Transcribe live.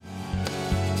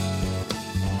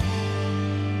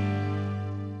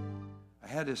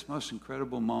had this most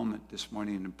incredible moment this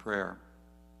morning in prayer.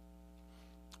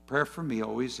 Prayer for me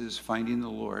always is finding the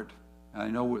Lord. And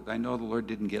I know the Lord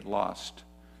didn't get lost.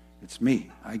 It's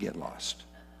me. I get lost.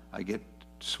 I get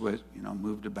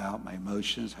moved about, my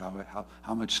emotions,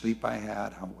 how much sleep I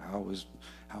had, how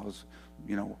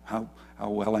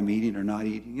well I'm eating or not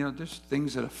eating. There's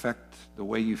things that affect the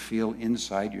way you feel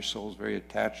inside. Your soul's very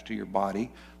attached to your body.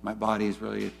 My body is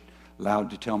really allowed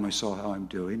to tell my soul how I'm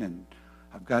doing, and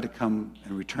I've got to come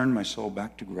and return my soul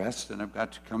back to rest, and I've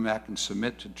got to come back and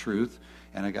submit to truth,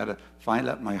 and I got to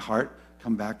let my heart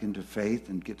come back into faith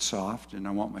and get soft, and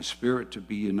I want my spirit to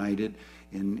be united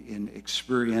in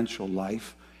experiential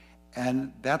life.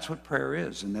 And that's what prayer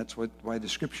is, and that's why the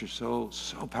Scripture's so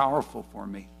powerful for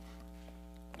me.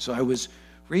 So I was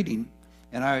reading,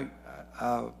 and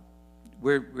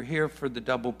we're here for the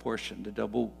double portion.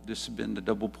 This has been the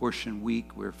double portion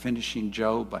week. We're finishing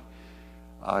Job.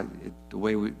 The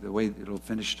way it'll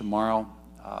finish tomorrow.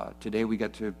 Today we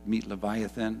got to meet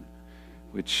Leviathan,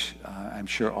 which I'm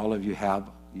sure all of you have.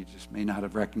 You just may not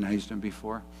have recognized him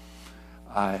before.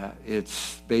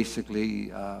 It's basically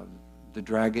the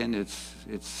dragon. It's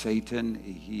Satan.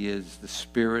 He is the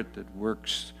spirit that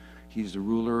works. He's the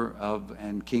ruler of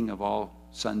and king of all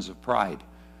sons of pride.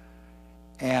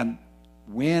 And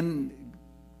when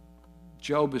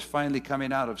Job is finally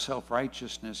coming out of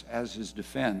self-righteousness as his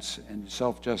defense and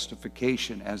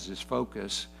self-justification as his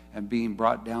focus and being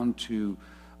brought down to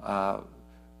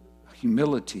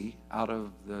humility out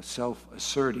of the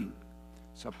self-asserting.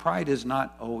 So pride is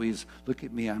not always, look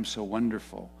at me, I'm so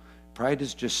wonderful. Pride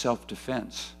is just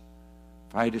self-defense.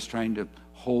 Pride is trying to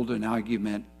hold an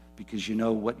argument because you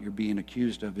know what you're being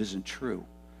accused of isn't true.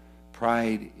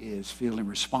 Pride is feeling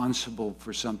responsible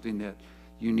for something that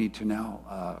you need to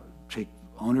now take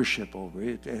ownership over.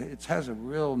 It has a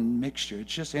real mixture.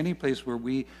 It's just any place where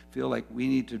we feel like we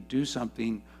need to do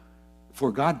something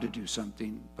for God to do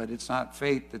something, but it's not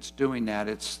faith that's doing that.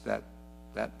 It's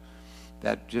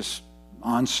that just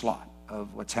onslaught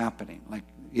of what's happening, like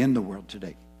in the world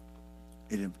today.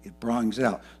 It brings it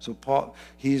out. So Paul,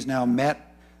 he's now met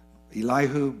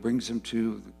Elihu, brings him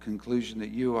to the conclusion that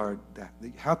you are,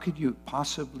 how could you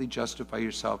possibly justify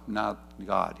yourself, not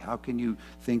God? How can you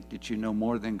think that you know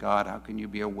more than God? How can you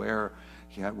be aware?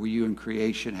 Were you in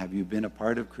creation? Have you been a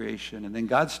part of creation? And then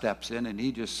God steps in and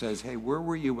he just says, hey, where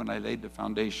were you when I laid the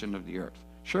foundation of the earth?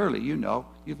 Surely you know,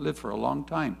 you've lived for a long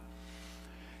time.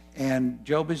 And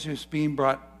Job is just being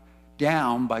brought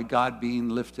down by God being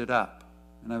lifted up.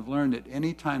 And I've learned that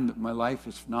any time that my life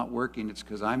is not working, it's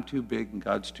because I'm too big and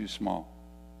God's too small.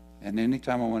 And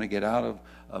anytime I want to get out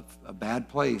of a bad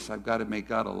place, I've got to make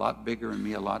God a lot bigger and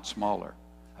me a lot smaller.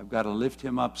 I've got to lift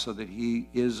him up so that he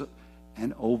is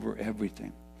and over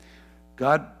everything.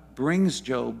 God brings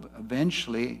Job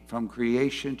eventually from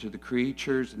creation to the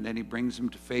creatures, and then he brings him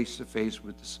to face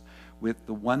with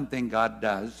the one thing God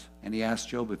does. And he asks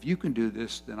Job, if you can do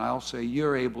this, then I'll say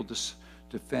you're able to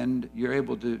defend, you're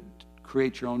able to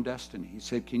create your own destiny. He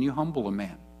said, can you humble a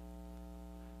man?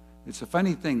 It's a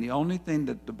funny thing. The only thing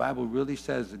that the Bible really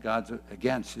says that God's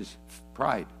against is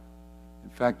pride. In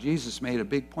fact, Jesus made a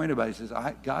big point about it. He says,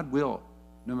 God will,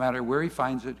 no matter where he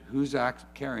finds it, who's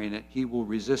carrying it, he will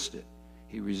resist it.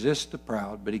 He resists the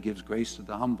proud, but he gives grace to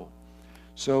the humble.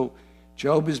 So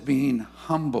Job is being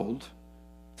humbled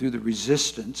through the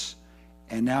resistance,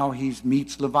 and now he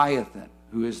meets Leviathan,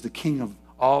 who is the king of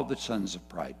all the sons of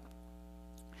pride.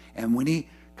 And when he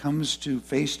comes to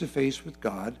face with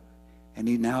God, and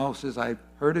he now says, I've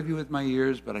heard of you with my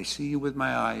ears, but I see you with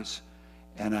my eyes,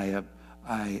 and I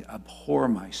abhor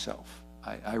myself.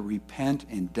 I repent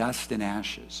in dust and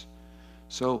ashes.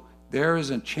 So there is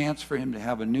a chance for him to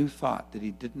have a new thought that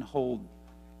he didn't hold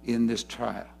in this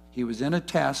trial. He was in a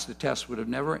test. The test would have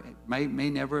may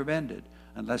never have ended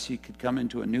unless he could come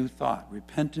into a new thought.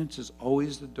 Repentance is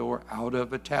always the door out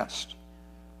of a test.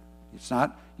 It's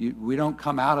not, we don't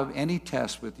come out of any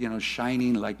test with,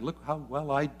 shining like, look how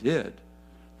well I did.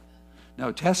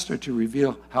 No, tests are to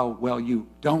reveal how well you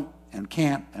don't and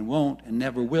can't and won't and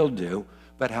never will do,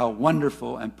 but how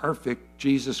wonderful and perfect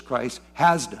Jesus Christ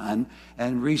has done,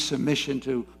 and resubmission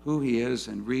to who he is,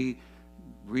 and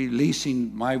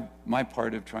releasing my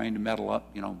part of trying to meddle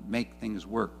up, make things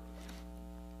work.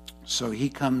 So he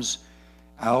comes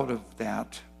out of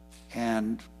that,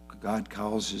 and God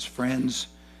calls his friends,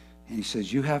 and he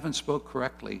says, you haven't spoke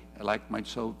correctly, like my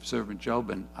servant Job,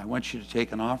 and I want you to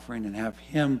take an offering and have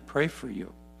him pray for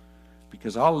you.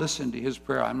 Because I'll listen to his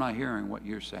prayer. I'm not hearing what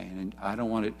you're saying, and I don't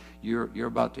want it. You're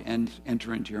about to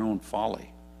enter into your own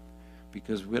folly.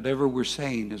 Because whatever we're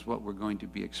saying is what we're going to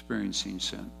be experiencing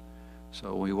soon.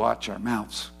 So we watch our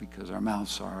mouths, because our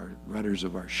mouths are rudders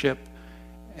of our ship,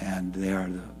 And they are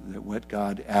what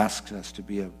God asks us to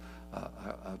be, a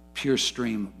pure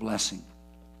stream of blessing.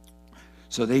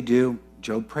 So they do.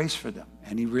 Job prays for them,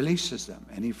 and he releases them,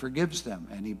 and he forgives them,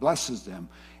 and he blesses them.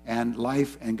 And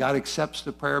God accepts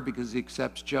the prayer because he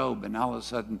accepts Job, and all of a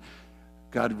sudden,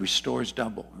 God restores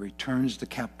double, returns the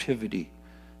captivity.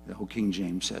 The old King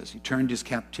James says. He turned his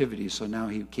captivity, so now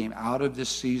he came out of this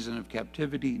season of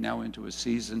captivity, now into a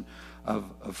season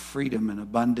of freedom and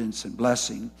abundance and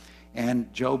blessing.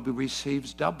 And Job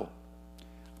receives double,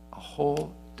 a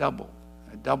whole double,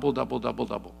 a double, double, double,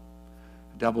 double.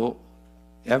 Double,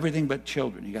 everything but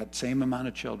children. He got the same amount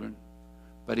of children,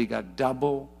 but he got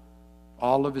double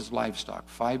all of his livestock,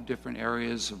 5 different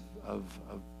areas of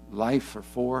life, or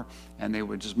 4, and they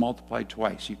were just multiplied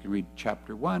twice. You can read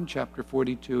chapter 1, chapter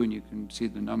 42, and you can see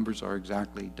the numbers are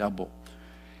exactly double.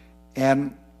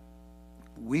 And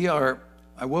I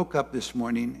woke up this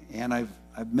morning, and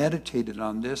I've meditated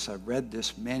on this. I've read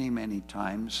this many, many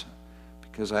times,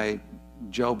 because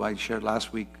Job, I shared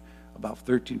last week, about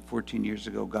 13, 14 years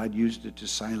ago, God used it to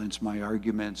silence my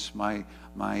arguments, my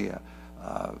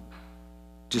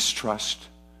distrust,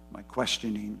 my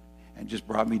questioning, and just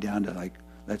brought me down to, like,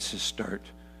 let's just start.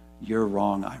 You're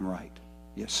wrong, I'm right.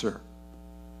 Yes, sir.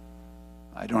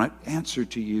 I don't answer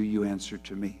to you, you answer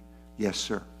to me. Yes,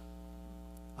 sir.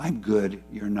 I'm good,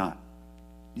 you're not.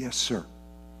 Yes, sir.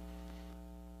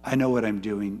 I know what I'm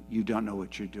doing, you don't know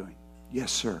what you're doing.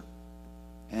 Yes, sir.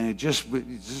 And it's just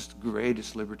the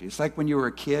greatest liberty. It's like when you were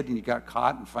a kid and you got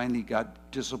caught and finally got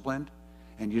disciplined,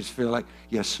 and you just feel like,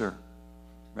 yes, sir.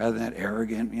 Rather than that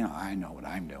arrogant, I know what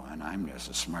I'm doing. I'm just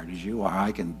as smart as you are.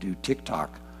 I can do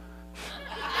TikTok.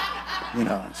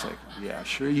 It's like, yeah,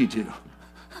 sure you do.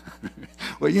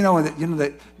 Well,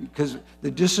 because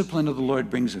the discipline of the Lord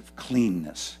brings a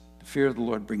cleanness. The fear of the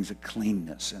Lord brings a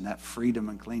cleanness, and that freedom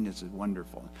and cleanness is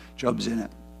wonderful. Job's in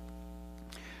it.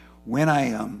 When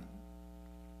I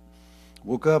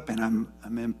woke up and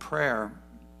I'm in prayer,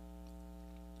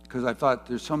 because I thought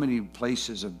there's so many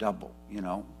places of double,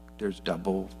 There's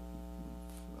double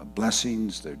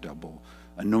blessings. There's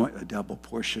a double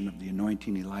portion of the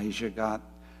anointing Elijah got.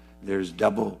 There's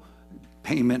double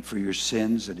payment for your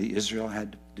sins that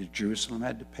Jerusalem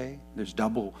had to pay. There's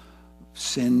double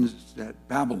sins that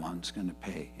Babylon's going to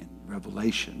pay in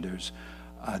Revelation. There's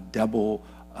a double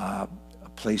a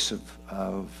place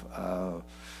of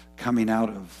coming out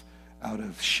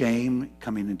of shame,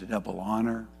 coming into double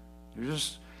honor.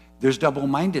 There's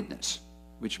double-mindedness,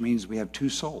 which means we have 2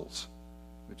 souls,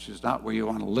 which is not where you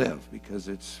want to live, because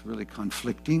it's really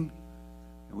conflicting,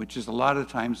 which is a lot of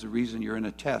times the reason you're in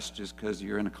a test is because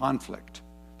you're in a conflict.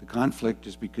 The conflict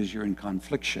is because you're in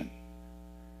confliction.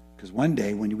 Because one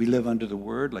day when we live under the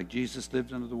Word, like Jesus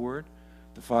lived under the Word,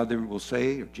 the Father will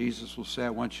say, or Jesus will say, I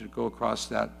want you to go across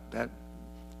that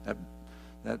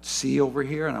sea over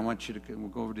here, and I want you to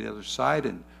go over to the other side,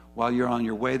 and while you're on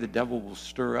your way, the devil will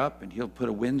stir up, and he'll put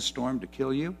a windstorm to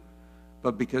kill you.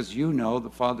 But because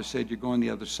the Father said you're going the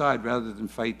other side, rather than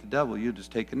fight the devil, you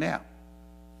just take a nap.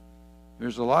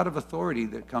 There's a lot of authority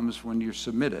that comes when you're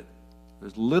submitted.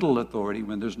 There's little authority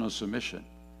when there's no submission.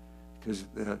 Because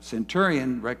the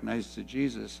centurion recognized to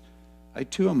Jesus, I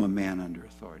too am a man under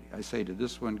authority. I say to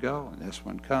this one, go, and this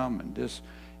one, come,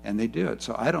 and they do it.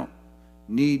 So I don't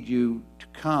need you to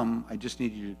come. I just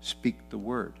need you to speak the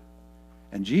word.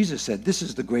 And Jesus said, this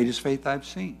is the greatest faith I've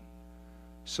seen.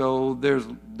 So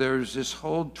there's this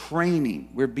whole training.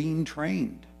 We're being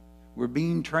trained. We're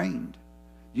being trained.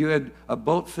 You had a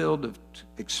boat filled of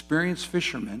experienced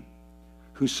fishermen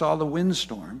who saw the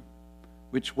windstorm,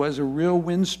 which was a real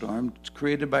windstorm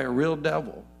created by a real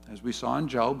devil. As we saw in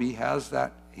Job, he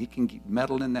can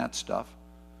meddle in that stuff.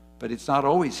 But it's not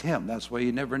always him. That's why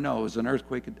you never know. Is an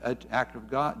earthquake an act of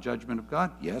God, judgment of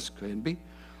God? Yes, can be.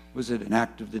 Was it an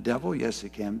act of the devil? Yes,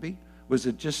 it can be. Was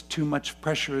it just too much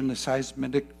pressure in the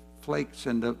seismic flakes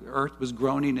and the earth was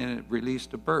groaning and it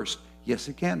released a burst? Yes,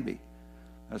 it can be.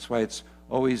 That's why it's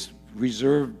always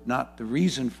reserved, not the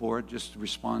reason for it, just to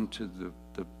respond to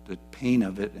the pain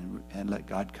of it and let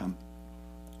God come.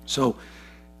 So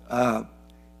all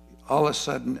of a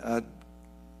sudden,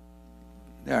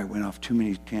 I went off too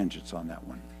many tangents on that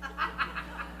one.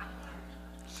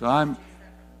 So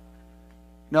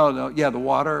the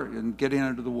water and getting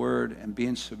under the word and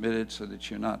being submitted so that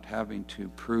you're not having to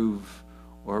prove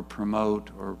or promote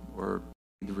or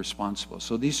be responsible.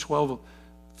 So these 12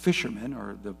 fishermen,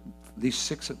 or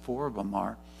these 4 of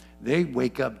them they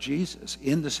wake up Jesus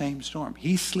in the same storm.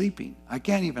 He's sleeping. I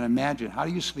can't even imagine. How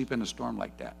do you sleep in a storm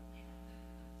like that?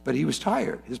 But he was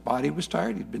tired. His body was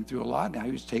tired. He'd been through a lot. Now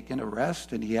he was taking a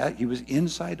rest, and he was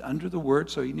inside under the word,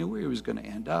 so he knew where he was going to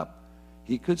end up.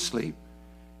 He could sleep.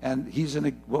 And he's in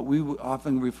what we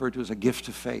often refer to as a gift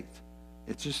of faith.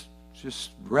 It's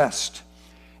just rest.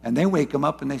 And they wake him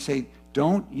up and they say,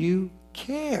 don't you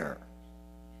care?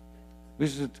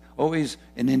 Which is always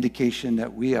an indication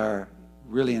that we are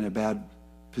really in a bad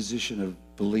position of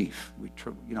belief.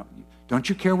 Don't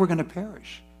you care we're going to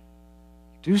perish?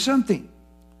 Do something.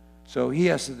 So he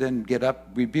has to then get up,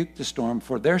 rebuke the storm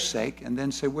for their sake, and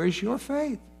then say, where's your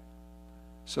faith?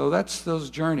 So that's those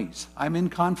journeys. I'm in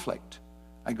conflict.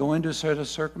 I go into a set of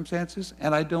circumstances,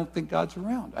 and I don't think God's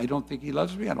around. I don't think he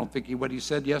loves me. I don't think what he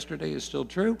said yesterday is still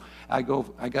true. I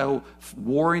go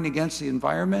warring against the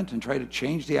environment and try to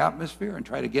change the atmosphere and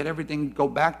try to get everything go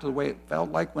back to the way it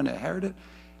felt like when it heard it.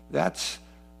 That's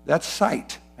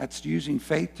sight. That's using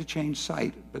faith to change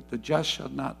sight. But the just shall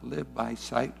not live by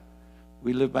sight.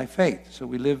 We live by faith. So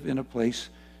we live in a place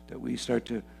that we start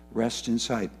to rest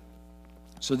inside.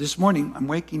 So this morning, I'm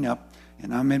waking up,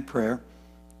 and I'm in prayer,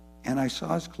 and I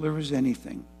saw as clear as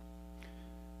anything.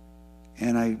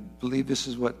 And I believe this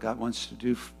is what God wants to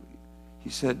do.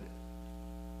 He said,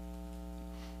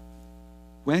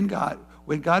 when God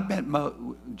met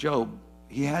Job,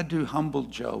 he had to humble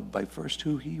Job by first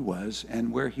who he was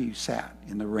and where he sat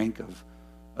in the rank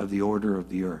of the order of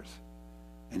the earth.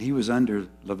 And he was under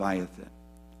Leviathan.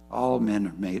 All men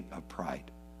are made of pride.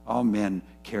 All men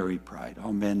carry pride.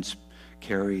 All men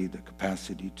carry the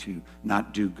capacity to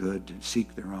not do good, to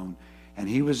seek their own. And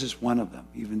he was just one of them.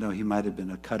 Even though he might have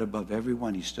been a cut above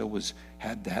everyone, he still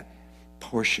had that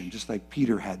portion, just like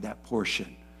Peter had that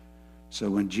portion. So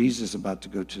when Jesus is about to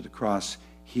go to the cross,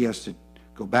 he has to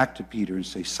go back to Peter and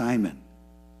say, Simon,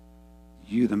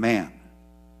 you the man.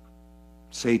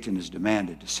 Satan has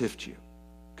demanded to sift you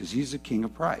because he's the king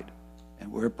of pride.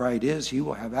 And where pride is, he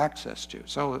will have access to.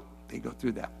 So they go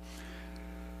through that.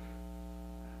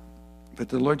 But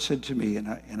the Lord said to me,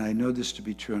 and I know this to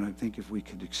be true, and I think if we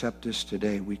could accept this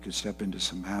today, we could step into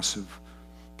some massive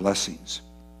blessings.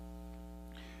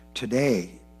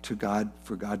 Today, for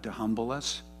God to humble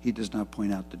us, he does not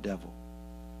point out the devil.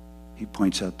 He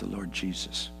points out the Lord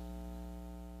Jesus.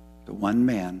 The one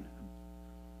man,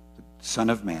 the Son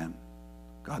of Man,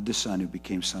 God the Son who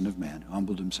became Son of Man, who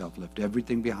humbled himself, left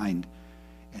everything behind,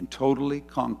 and totally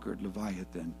conquered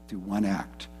Leviathan through one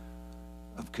act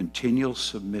of continual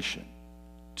submission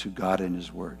to God and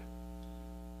his word.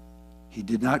 He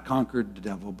did not conquer the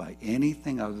devil by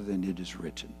anything other than it is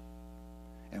written.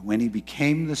 And when he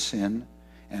became the sin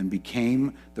and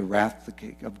became the wrath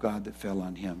of God that fell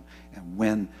on him, and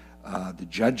when the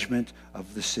judgment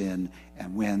of the sin,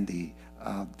 and when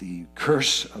the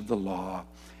curse of the law,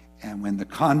 and when the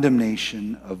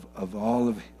condemnation of all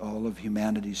of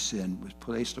humanity's sin was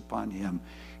placed upon him,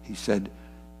 he said,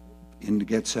 in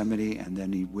Gethsemane, and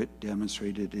then he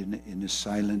demonstrated in his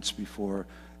silence before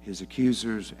his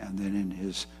accusers, and then in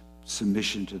his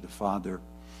submission to the Father,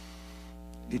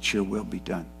 it's your will be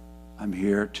done. I'm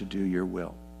here to do your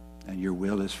will, and your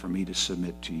will is for me to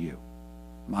submit to you.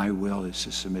 My will is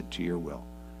to submit to your will.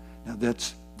 Now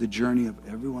that's the journey of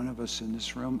every one of us in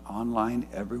this room, online,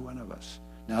 every one of us.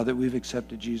 Now that we've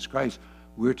accepted Jesus Christ,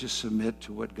 we're to submit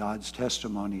to what God's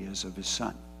testimony is of his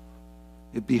Son.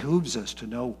 It behooves us to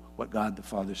know what God the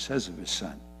Father says of his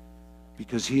Son,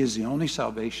 because he is the only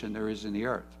salvation there is in the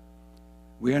earth.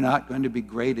 We are not going to be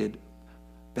graded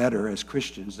better as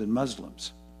Christians than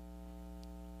Muslims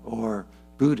or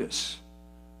Buddhists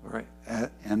or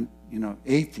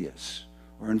atheists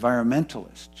or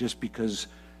environmentalists just because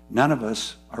none of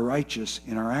us are righteous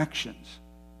in our actions.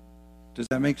 Does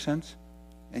that make sense?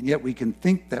 And yet we can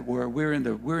think that we're in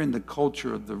the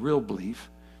culture of the real belief,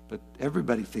 but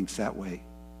everybody thinks that way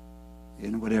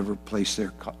in whatever place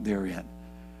they're in.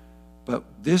 But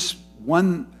this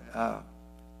one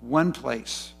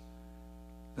place,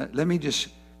 let me just,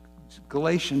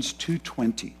 Galatians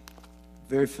 2:20,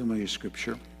 very familiar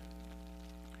scripture.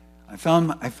 I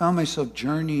found myself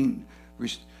journeying,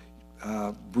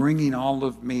 bringing all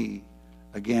of me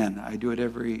again. I do it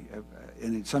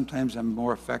and sometimes I'm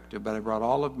more effective, but I brought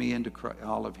all of me into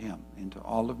all of him, into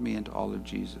all of me, into all of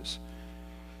Jesus.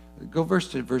 Go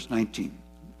to verse 19.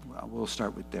 We'll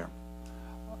start with there.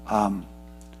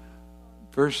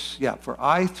 For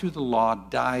I through the law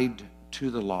died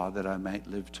to the law that I might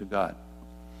live to God.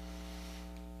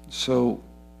 So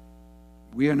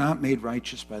we are not made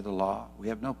righteous by the law. We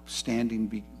have no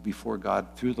standing before God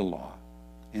through the law.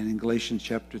 And in Galatians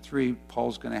chapter 3,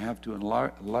 Paul's going to have to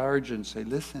enlarge and say,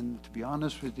 listen, to be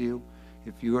honest with you,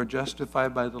 if you are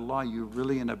justified by the law, you're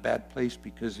really in a bad place,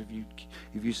 because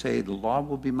if you say the law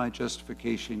will be my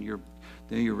justification,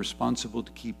 then you're responsible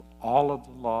to keep all of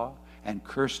the law, and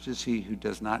cursed is he who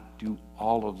does not do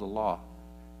all of the law.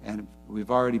 And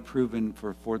we've already proven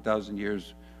for 4,000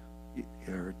 years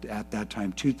or at that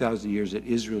time, 2,000 years, that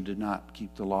Israel did not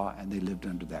keep the law, and they lived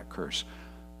under that curse.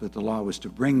 But the law was to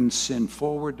bring sin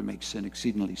forward, to make sin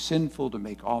exceedingly sinful, to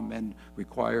make all men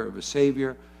require of a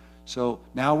Savior. So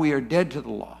now we are dead to the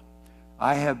law.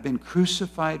 I have been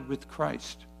crucified with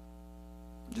Christ.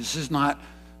 This is not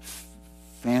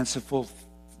fanciful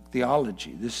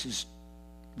theology. This is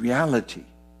reality.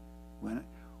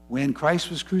 When Christ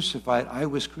was crucified, I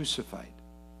was crucified.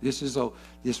 This is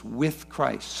this with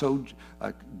Christ, so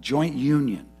a joint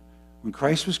union. When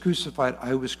Christ was crucified,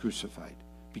 I was crucified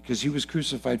because he was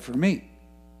crucified for me.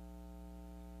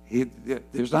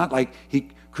 There's not like he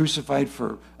crucified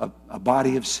for a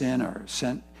body of sin or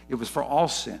sin. It was for all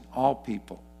sin, all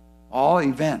people, all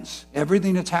events,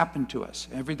 everything that's happened to us,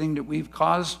 everything that we've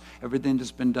caused, everything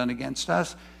that's been done against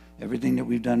us, everything that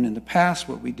we've done in the past,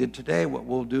 what we did today, what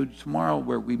we'll do tomorrow,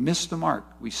 where we miss the mark,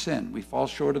 we sin, we fall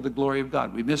short of the glory of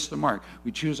God, we miss the mark,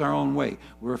 we choose our own way,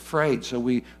 we're afraid, so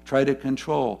we try to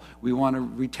control, we want to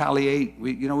retaliate,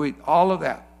 all of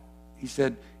that. He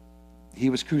said he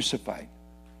was crucified,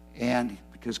 and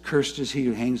because cursed is he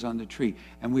who hangs on the tree,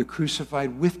 and we're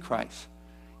crucified with Christ.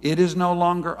 It is no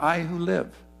longer I who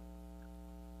live.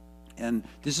 And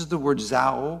this is the word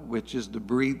zao, which is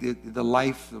the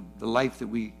life that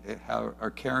we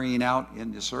are carrying out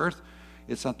in this earth.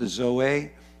 It's not the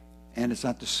zoe, and it's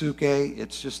not the suke.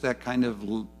 It's just that kind of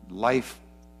life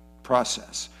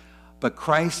process. But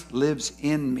Christ lives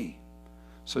in me.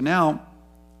 So now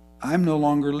I'm no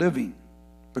longer living,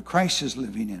 but Christ is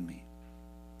living in me.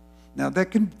 Now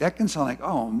that can sound like,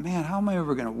 oh man, how am I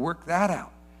ever going to work that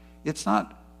out? It's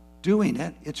not doing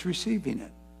it, it's receiving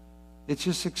it. It's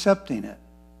just accepting it.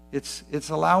 It's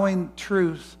allowing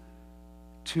truth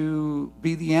to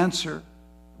be the answer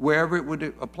wherever it would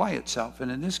apply itself. And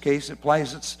in this case, it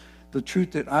applies the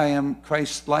truth that I am,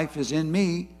 Christ's life is in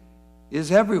me,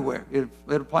 is everywhere. It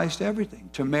applies to everything,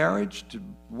 to marriage, to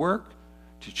work,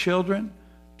 to children,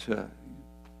 to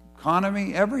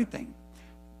economy, everything.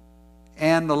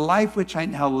 And the life which I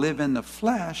now live in the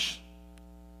flesh,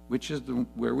 which is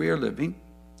where we are living,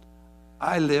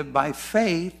 I live by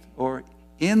faith, or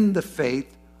in the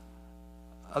faith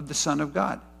of the Son of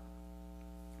God.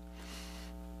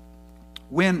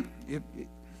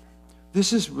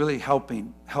 This is really helped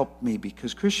me,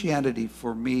 because Christianity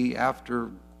for me, after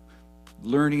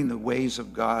learning the ways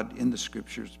of God in the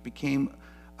Scriptures, became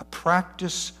a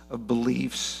practice of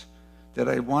beliefs that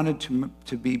I wanted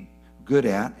to be good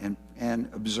at and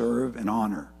observe and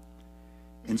honor,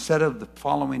 instead of the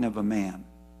following of a man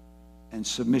and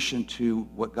submission to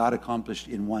what God accomplished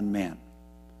in one man.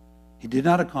 He did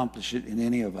not accomplish it in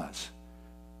any of us,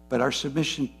 but our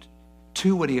submission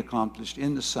to what he accomplished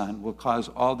in the Son will cause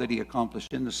all that he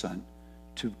accomplished in the Son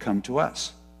to come to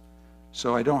us.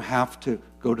 So I don't have to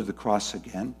go to the cross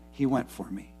again. He went for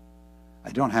me.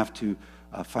 I don't have to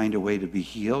find a way to be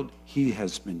healed. He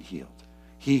has been healed.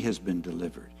 He has been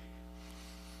delivered.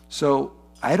 So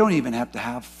I don't even have to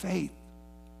have faith.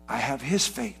 I have his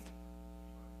faith.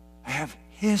 I have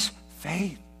his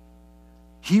faith.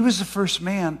 He was the first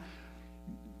man.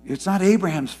 It's not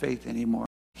Abraham's faith anymore.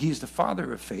 He's the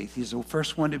father of faith. He's the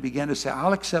first one to begin to say,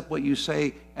 I'll accept what you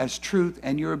say as truth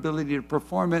and your ability to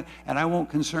perform it, and I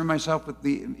won't concern myself with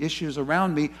the issues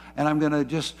around me, and I'm going to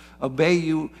just obey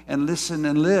you and listen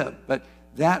and live. But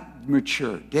that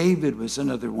matured. David was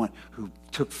another one who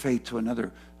took faith to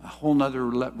a whole nother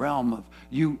realm of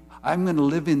you. I'm going to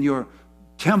live in your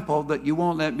temple that you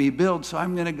won't let me build, so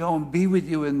I'm going to go and be with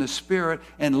you in the Spirit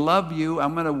and love you.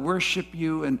 I'm going to worship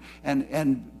you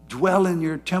and dwell in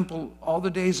your temple all the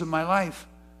days of my life,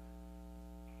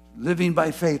 living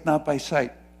by faith, not by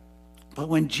sight. But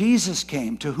when Jesus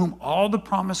came, to whom all the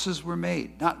promises were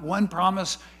made, not one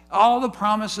promise, all the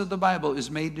promise of the Bible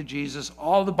is made to Jesus.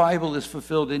 All the Bible is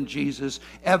fulfilled in Jesus.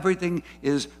 Everything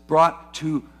is brought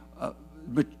to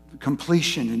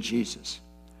completion in Jesus.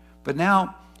 But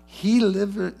now he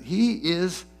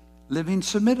is living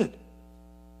submitted.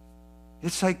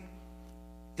 It's like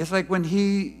when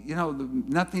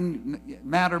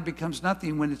matter becomes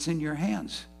nothing when it's in your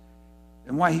hands.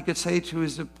 And why he could say to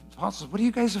his apostles, what are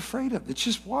you guys afraid of? It's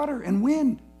just water and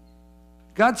wind.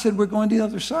 God said we're going to the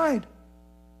other side.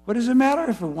 What does it matter if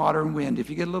it's water and wind? If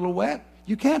you get a little wet,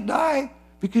 you can't die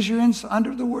because you're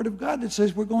under the word of God that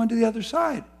says we're going to the other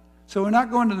side. So we're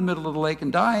not going to the middle of the lake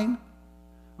and dying.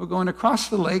 We're going across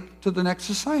the lake to the next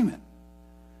assignment.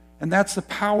 And that's the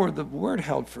power the word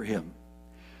held for him.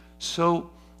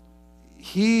 So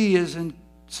he is in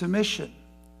submission.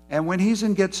 And when he's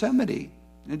in Gethsemane,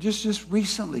 it just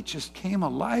recently just came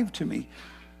alive to me,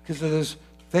 because there's,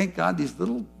 thank God, these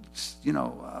little,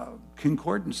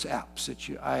 concordance apps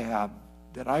that I have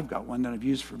that I've got one that I've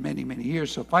used for many, many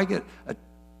years. So if I get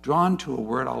drawn to a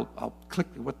word, I'll click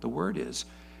what the word is.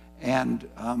 And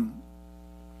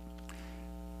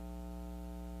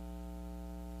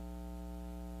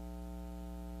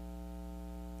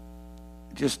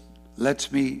just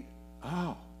lets me,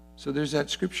 so there's that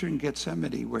scripture in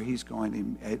Gethsemane where he's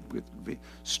going with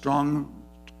strong,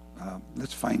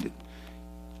 let's find it.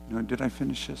 No, did I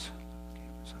finish this?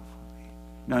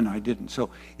 No, I didn't. So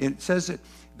it says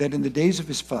that in the days of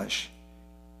his flesh,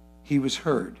 he was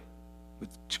heard with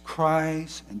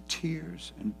cries and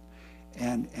tears,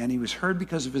 and he was heard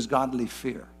because of his godly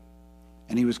fear.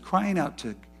 And he was crying out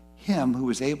to him who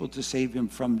was able to save him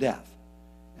from death,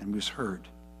 and was heard.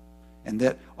 And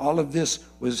that all of this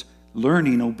was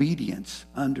learning obedience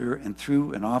under and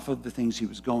through and off of the things he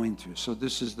was going through. So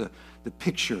this is the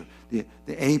picture, the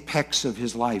apex of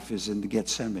his life is in the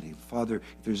Gethsemane. Father,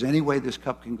 if there's any way this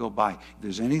cup can go by, if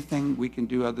there's anything we can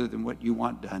do other than what you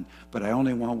want done, but I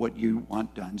only want what you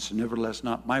want done. So nevertheless,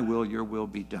 not my will, your will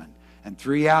be done. And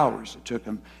 3 hours it took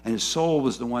him, and his soul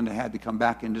was the one that had to come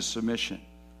back into submission.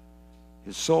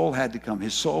 His soul had to come.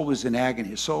 His soul was in agony.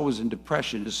 His soul was in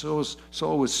depression. His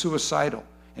soul was suicidal.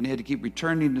 And he had to keep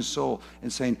returning his soul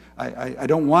and saying, I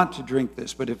don't want to drink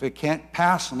this, but if it can't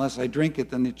pass unless I drink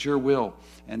it, then it's your will,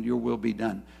 and your will be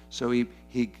done. So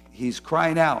he's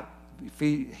crying out.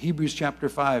 Hebrews chapter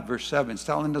 5, verse 7, it's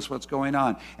telling us what's going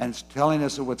on. And it's telling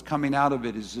us that what's coming out of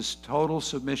it is this total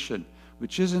submission,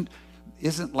 which isn't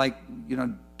like,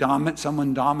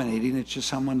 someone dominating. It's just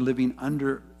someone living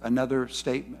under another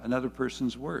statement, another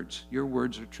person's words. Your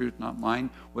words are truth, not mine.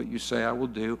 What you say, I will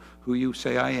do. Who you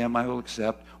say I am, I will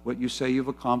accept. What you say you've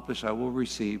accomplished, I will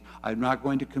receive. I'm not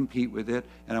going to compete with it,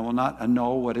 and I will not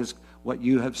annul what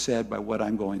you have said by what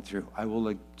I'm going through. I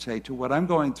will say to what I'm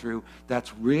going through,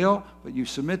 that's real, but you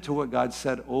submit to what God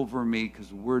said over me, because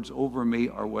the words over me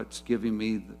are what's giving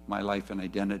me my life and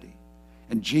identity.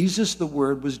 And Jesus, the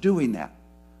Word, was doing that.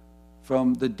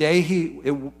 From the day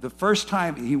the first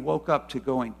time he woke up to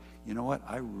going, you know what,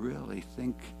 I really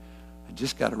think I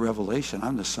just got a revelation.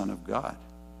 I'm the Son of God.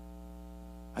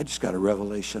 I just got a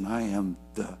revelation. I am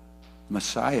the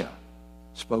Messiah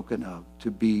spoken of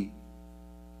to be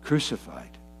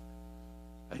crucified.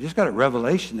 I just got a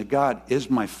revelation that God is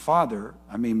my Father.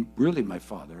 I mean, really my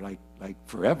Father, like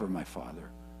forever my Father.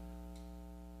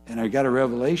 And I got a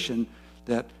revelation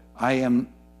that I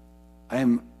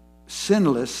am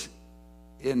sinless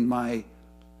in my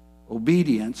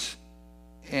obedience,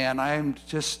 and I'm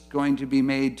just going to be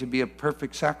made to be a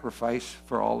perfect sacrifice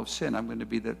for all of sin. I'm going to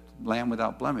be the Lamb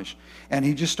without blemish. And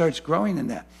he just starts growing in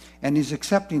that, and he's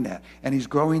accepting that, and he's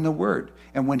growing the Word.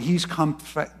 And when he's in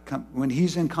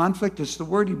conflict, it's the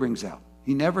Word he brings out.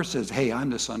 He never says, hey, I'm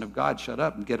the Son of God, shut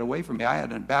up and get away from me. I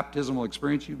had a baptismal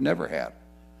experience you've never had.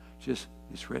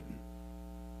 It's written.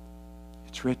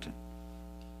 It's written.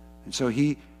 And so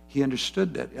he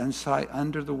understood that inside,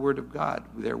 under the Word of God,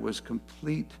 there was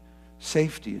complete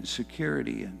safety and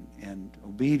security and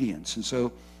obedience. And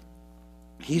so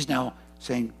he's now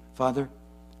saying, Father,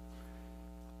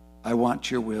 I want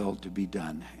your will to be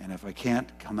done. And if I can't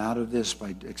come out of this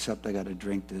except I got to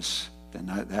drink this, then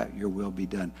that your will be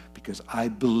done. Because I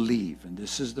believe, and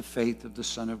this is the faith of the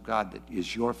Son of God that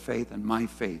is your faith and my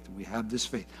faith. We have this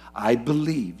faith. I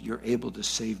believe you're able to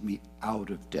save me out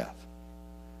of death.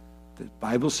 The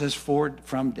Bible says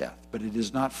from death, but it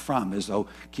is not from, as though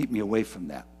keep me away from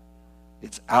that.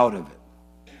 It's out of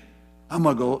it. I'm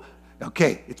going to go,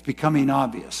 okay, it's becoming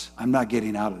obvious. I'm not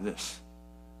getting out of this.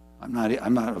 I'm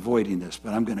not avoiding this,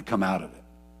 but I'm going to come out of it.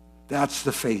 That's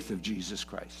the faith of Jesus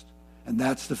Christ. And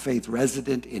that's the faith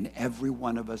resident in every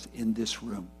one of us in this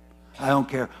room. I don't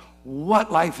care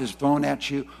what life has thrown at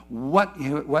you, what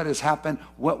has happened,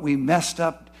 what we messed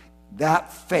up.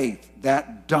 That faith,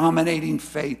 that dominating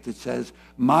faith that says,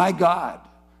 my God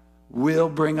will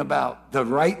bring about the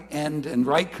right end and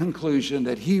right conclusion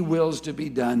that he wills to be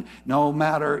done, no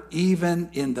matter even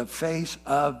in the face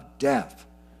of death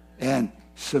and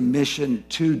submission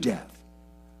to death.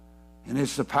 And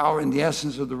it's the power and the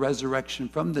essence of the resurrection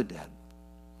from the dead.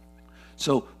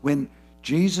 So when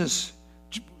Jesus,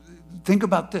 think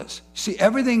about this. See,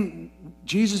 everything,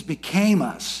 Jesus became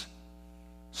us,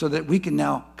 so that we can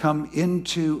now come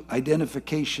into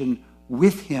identification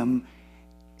with him,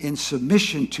 in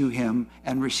submission to him,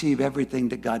 and receive everything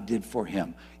that God did for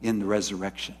him in the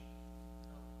resurrection.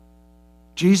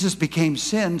 Jesus became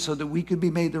sin so that we could be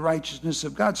made the righteousness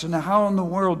of God. So now how in the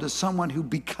world does someone who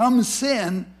becomes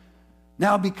sin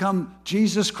now become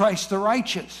Jesus Christ the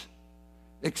righteous?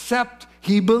 Except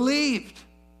he believed.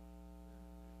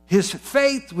 His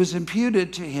faith was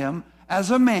imputed to him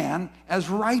as a man, as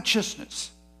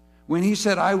righteousness. When he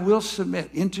said, I will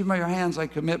submit, into my hands I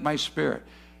commit my spirit.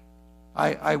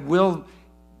 I will,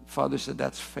 Father said,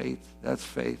 that's faith. That's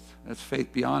faith. That's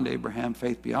faith beyond Abraham,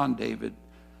 faith beyond David.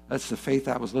 That's the faith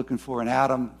I was looking for in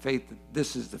Adam. Faith,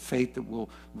 this is the faith that will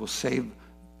save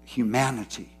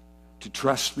humanity, to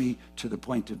trust me to the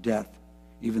point of death,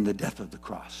 even the death of the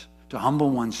cross, to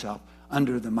humble oneself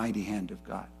under the mighty hand of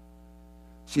God.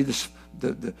 See,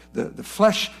 the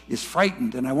flesh is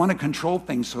frightened, and I want to control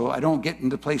things so I don't get into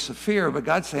the place of fear. But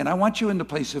God's saying, I want you in the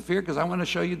place of fear because I want to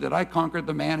show you that I conquered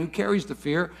the man who carries the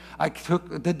fear. I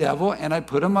took the devil and I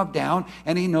put him up down,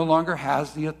 and he no longer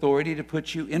has the authority to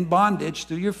put you in bondage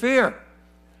through your fear.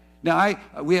 Now,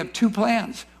 we have two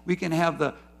plans. We can have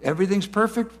the everything's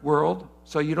perfect world,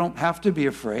 so you don't have to be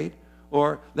afraid.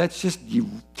 Or let's just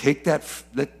take that,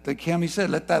 like Cami said,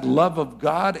 let that love of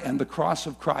God and the cross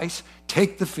of Christ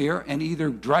take the fear and either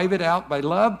drive it out by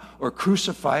love or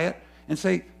crucify it and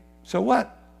say, so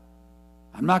what?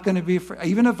 I'm not going to be afraid.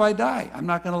 Even if I die, I'm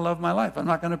not going to love my life. I'm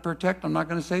not going to protect. I'm not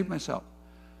going to save myself.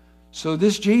 So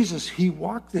this Jesus, he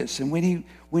walked this. And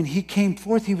when he came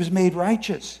forth, he was made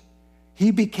righteous.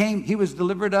 He was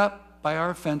delivered up by our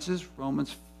offenses,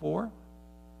 Romans 4,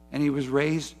 and he was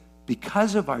raised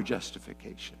because of our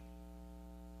justification.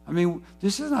 I mean,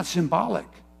 this is not symbolic.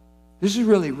 This is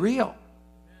really real.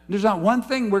 There's not one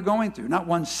thing we're going through, not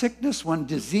one sickness, one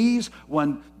disease,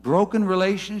 one broken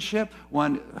relationship,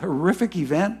 one horrific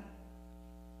event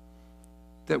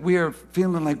that we are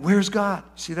feeling like, where's God?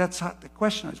 See, that's how the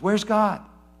question is, where's God?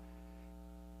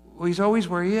 Well, he's always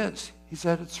where he is. He's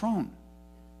at his throne.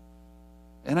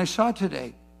 And I saw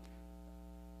today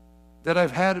that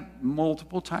I've had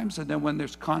multiple times, and then when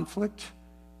there's conflict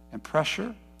and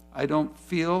pressure, I don't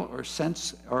feel or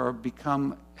sense or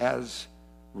become as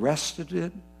rested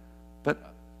in,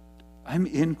 but I'm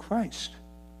in Christ.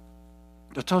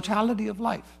 The totality of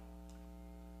life.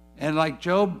 And like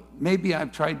Job, maybe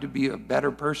I've tried to be a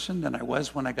better person than I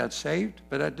was when I got saved,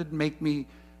 but that didn't make me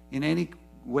in any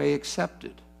way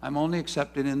accepted. I'm only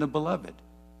accepted in the beloved.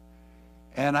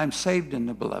 And I'm saved in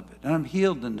the beloved, and I'm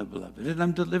healed in the beloved, and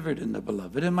I'm delivered in the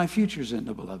beloved, and my future's in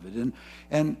the beloved.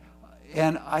 And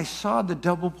I saw the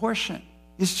double portion.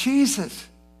 It's Jesus.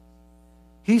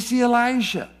 He's the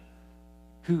Elijah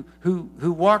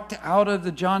who walked out of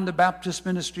the John the Baptist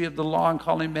ministry of the law and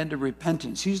calling men to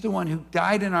repentance. He's the one who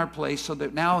died in our place so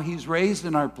that now he's raised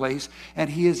in our place, and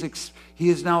he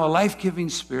is now a life-giving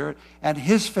spirit, and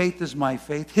his faith is my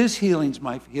faith, his healing is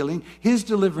my healing, his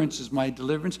deliverance is my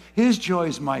deliverance, his joy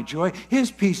is my joy, his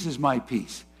peace is my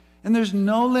peace. And there's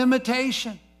no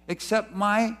limitation except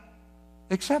my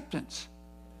acceptance.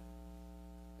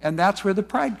 And that's where the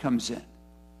pride comes in.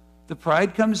 The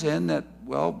pride comes in that,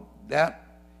 well, that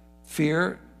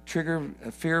fear, trigger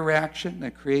a fear reaction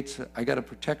that creates, I got to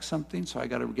protect something, so I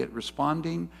got to get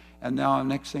responding. And now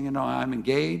next thing you know, I'm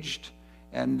engaged.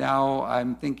 And now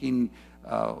I'm thinking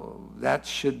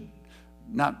that's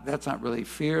not really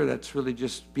fear, that's really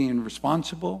just being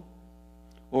responsible.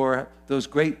 Or those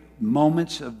great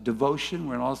moments of devotion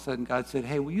when all of a sudden God said,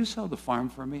 hey, will you sell the farm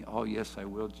for me? Oh, yes, I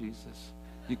will, Jesus.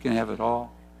 You can have it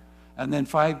all. And then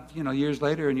 5 years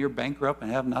later, and you're bankrupt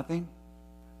and have nothing.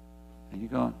 And you're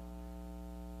going,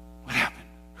 what happened?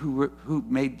 Who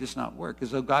made this not work? As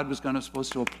though God was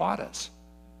supposed to applaud us.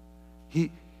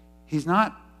 He's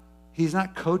not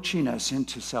coaching us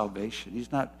into salvation.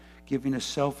 He's not giving us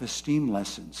self-esteem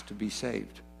lessons to be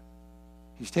saved.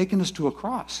 He's taken us to a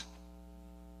cross.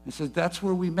 He says, that's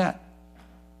where we met.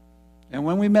 And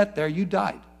when we met there, you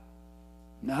died.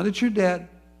 Now that you're dead,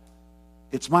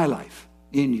 it's my life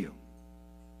in you.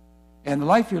 And the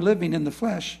life you're living in the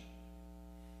flesh,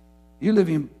 you're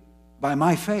living by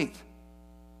my faith.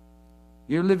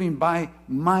 You're living by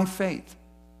my faith.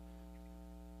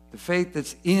 The faith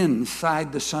that's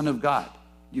inside the Son of God.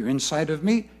 You're inside of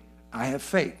me, I have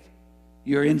faith.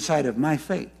 You're inside of my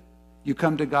faith. You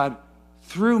come to God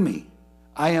through me.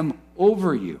 I am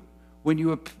over you.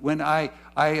 When I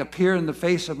appear in the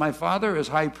face of my Father as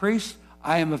high priest,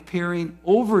 I am appearing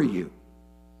over you.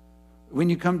 When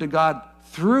you come to God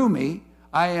through me,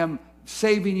 I am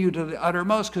saving you to the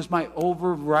uttermost because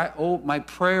my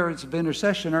prayers of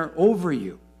intercession are over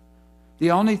you.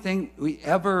 The only thing we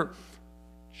ever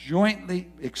jointly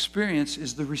experience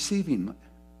is the receiving.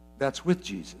 That's with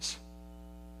Jesus.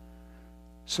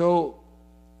 So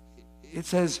it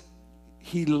says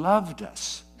he loved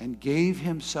us and gave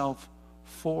himself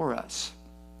for us.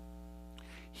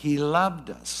 He loved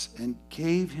us and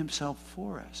gave himself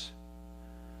for us.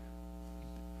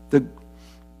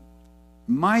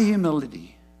 My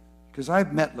humility, because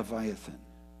I've met Leviathan,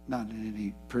 not in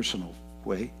any personal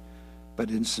way, but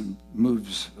in some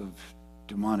moves of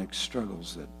demonic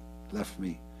struggles that left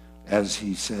me. As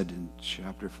he said in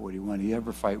chapter 41, you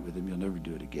ever fight with him, you'll never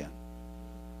do it again.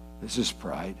 This is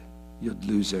pride. You'll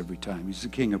lose every time. He's the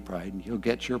king of pride, and he'll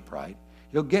get your pride.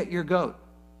 He'll get your goat.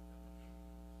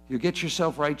 He'll get your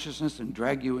self-righteousness and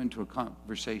drag you into a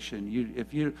conversation.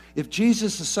 If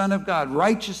Jesus, the Son of God,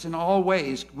 righteous in all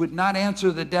ways, would not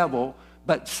answer the devil,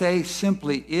 but say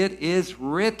simply, it is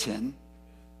written,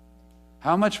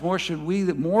 how much more should we,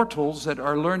 the mortals that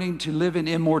are learning to live in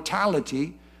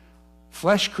immortality,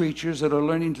 flesh creatures that are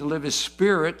learning to live as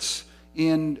spirits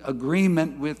in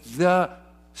agreement with the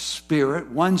Spirit,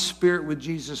 one Spirit with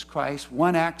Jesus Christ,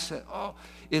 one access. Oh,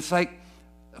 it's like,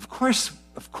 of course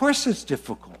it's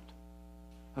difficult.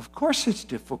 Of course it's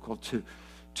difficult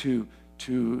to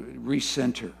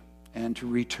recenter and to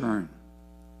return.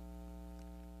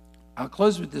 I'll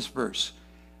close with this verse.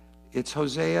 It's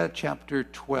Hosea chapter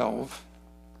 12.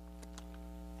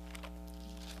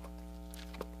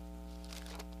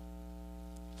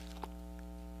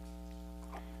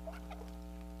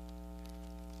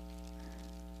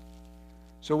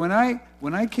 So when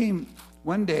I came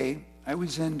one day, I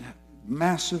was in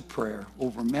massive prayer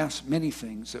over many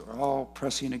things that were all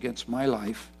pressing against my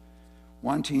life,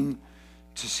 wanting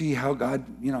to see how God,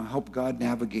 help God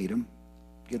navigate them,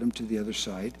 get them to the other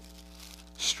side,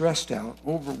 stressed out,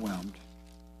 overwhelmed.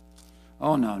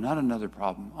 Oh no, not another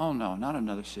problem. Oh no, not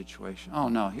another situation. Oh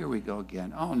no, here we go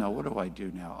again. Oh no, what do I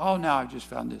do now? Oh, now I just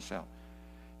found this out.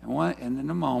 And in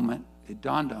a moment, it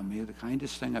dawned on me, the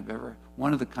kindest thing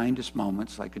one of the kindest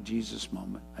moments, like a Jesus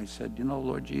moment. I said,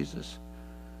 Lord Jesus,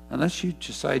 unless you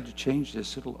decide to change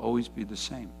this, it'll always be the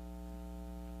same.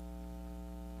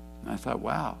 And I thought,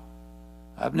 wow,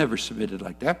 I've never submitted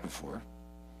like that before.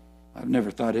 I've never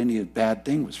thought any bad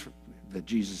thing that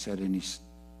Jesus had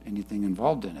anything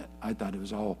involved in it. I thought it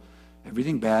was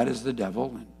everything bad is the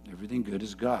devil and everything good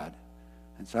is God.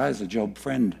 And so I was a Job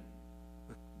friend.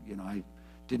 I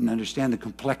didn't understand the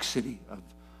complexity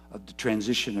of the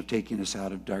transition of taking us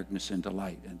out of darkness into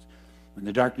light. And when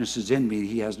the darkness is in me,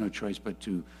 he has no choice but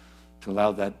to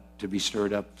allow that to be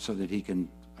stirred up so that I can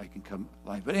come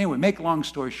alive. But anyway, make a long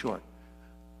story short,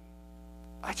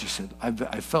 I just said, I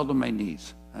fell to my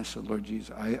knees. I said, Lord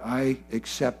Jesus, I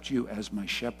accept you as my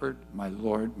shepherd, my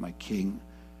Lord, my King,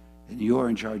 and you are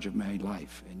in charge of my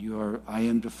life. And I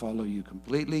am to follow you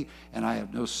completely, and I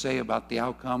have no say about the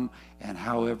outcome, and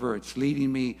however it's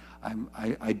leading me,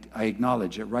 I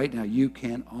acknowledge it. Right now,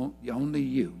 only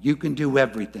you can do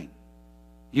everything.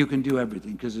 You can do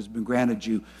everything because it's been granted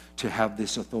you to have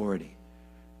this authority.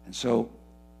 And so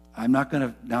I'm not going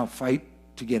to now fight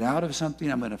to get out of something.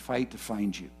 I'm going to fight to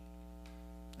find you.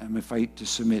 I'm going to fight to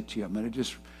submit to you.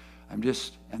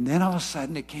 And then all of a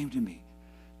sudden it came to me.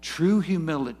 True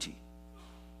humility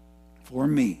for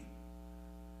me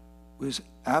was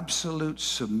absolute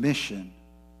submission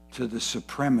to the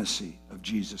supremacy of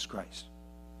Jesus Christ.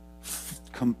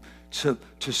 To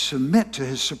submit to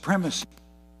his supremacy.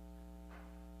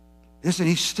 Listen,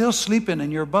 he's still sleeping in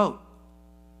your boat.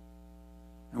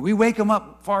 And we wake him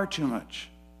up far too much.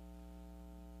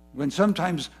 When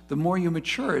sometimes the more you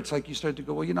mature, it's like you start to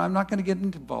go, well, I'm not going to get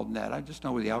involved in that. I just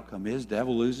know what the outcome is. The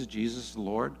devil loses, Jesus is the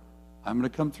Lord. I'm going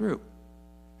to come through.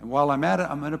 And while I'm at it,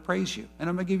 I'm going to praise you. And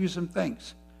I'm going to give you some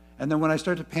things. And then when I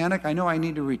start to panic, I know I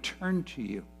need to return to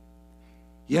you.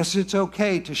 Yes, it's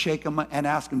okay to shake him and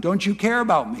ask him, don't you care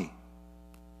about me?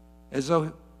 As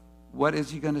though, what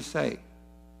is he going to say?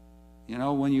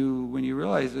 When you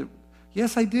realize that,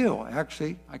 yes, I do.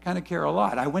 Actually, I kind of care a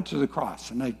lot. I went to the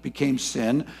cross, and I became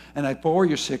sin, and I bore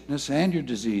your sickness and your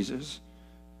diseases,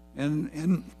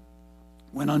 and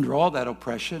went under all that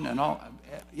oppression and all.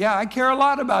 Yeah, I care a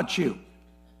lot about you.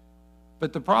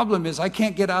 But the problem is I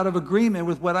can't get out of agreement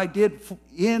with what I did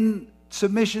in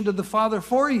submission to the Father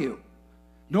for you.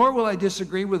 Nor will I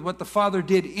disagree with what the Father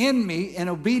did in me in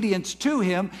obedience to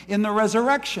him in the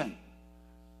resurrection.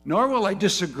 Nor will I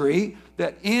disagree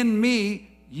that in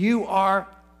me you are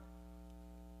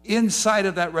inside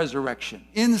of that resurrection,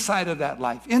 inside of that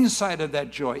life, inside of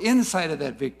that joy, inside of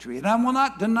that victory. And I will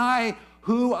not deny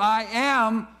who I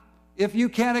am if you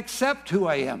can't accept who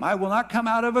I am. I will not come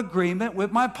out of agreement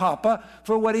with my Papa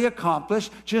for what he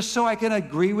accomplished just so I can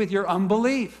agree with your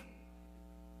unbelief.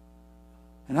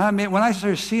 And when I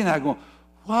started seeing that, I go,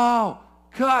 wow,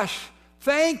 gosh,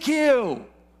 thank you.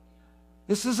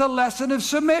 This is a lesson of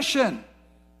submission.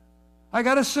 I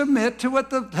got to submit to what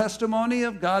the testimony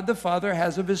of God the Father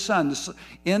has of his Son.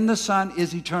 In the Son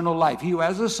is eternal life. He who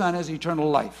has the Son has eternal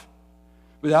life.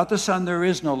 Without the Son, there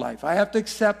is no life. I have to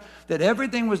accept that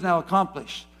everything was now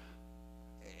accomplished.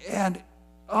 And,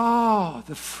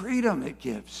 the freedom it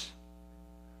gives.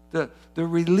 The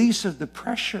release of the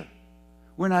pressure.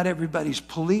 We're not everybody's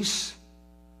police.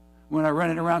 We're not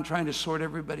running around trying to sort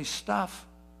everybody's stuff.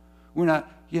 We're not,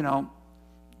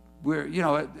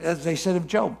 as they said of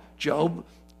Job,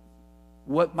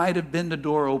 what might have been the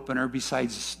door opener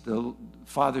besides the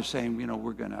Father saying,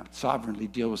 we're going to sovereignly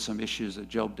deal with some issues that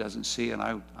Job doesn't see, and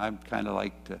I'm kind of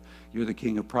like, you're the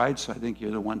king of pride, so I think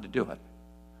you're the one to do it.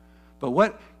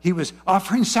 But he was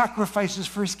offering sacrifices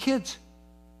for his kids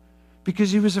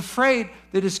because he was afraid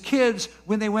that his kids,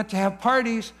 when they went to have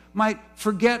parties, might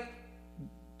forget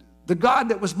the God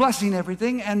that was blessing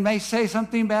everything and may say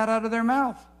something bad out of their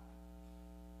mouth.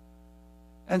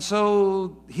 And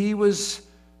so he was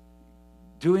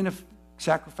doing a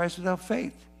sacrifice without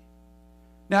faith.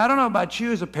 Now, I don't know about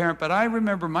you as a parent, but I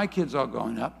remember my kids all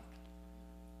growing up.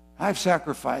 I've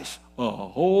sacrificed a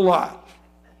whole lot.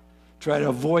 Try to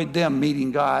avoid them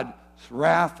meeting God's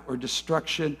wrath or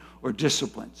destruction or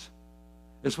disciplines.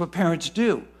 It's what parents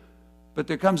do. But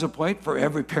there comes a point for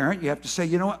every parent, you have to say,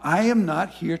 you know what, I am not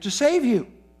here to save you.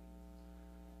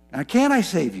 Now, can I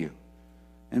save you?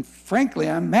 And frankly,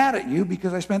 I'm mad at you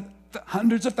because I spent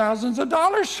hundreds of thousands of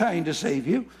dollars trying to save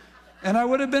you. And I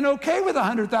would have been okay with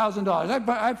 $100,000.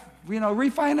 I've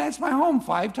refinanced my home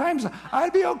 5 times.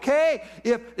 I'd be okay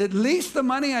if at least the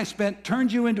money I spent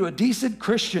turned you into a decent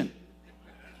Christian.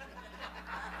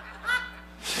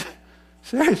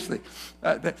 Seriously.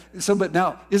 But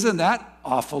now, isn't that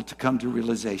awful to come to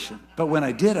realization? But when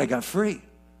I did, I got free.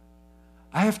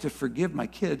 I have to forgive my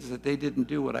kids that they didn't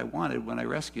do what I wanted when I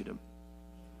rescued them.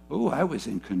 Oh, I was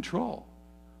in control.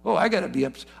 Oh, I got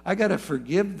to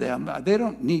forgive them. They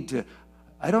don't need to,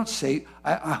 I don't say,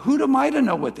 who am I to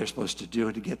know what they're supposed to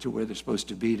do to get to where they're supposed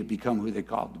to be, to become who they're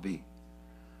called to be?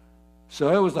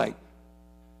 So it was like,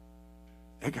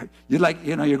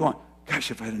 you're going,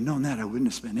 gosh, if I'd have known that, I wouldn't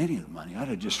have spent any of the money. I'd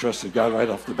have just trusted God right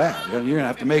off the bat. You're going to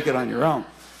have to make it on your own.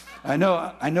 I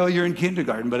know you're in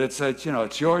kindergarten, but it's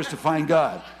yours to find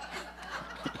God.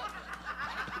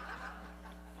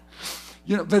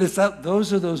 But it's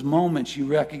those are those moments you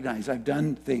recognize I've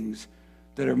done things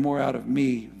that are more out of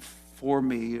me, for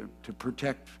me, to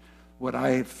protect what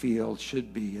I feel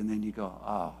should be. And then you go,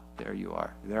 oh, there you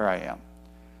are. There I am.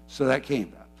 So that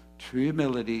came up. True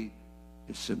humility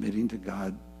is submitting to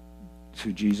God,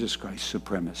 to Jesus Christ's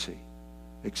supremacy,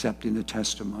 accepting the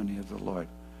testimony of the Lord,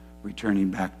 returning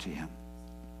back to him.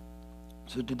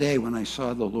 So today when I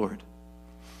saw the Lord,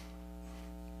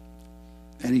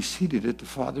 and he's seated at the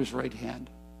Father's right hand,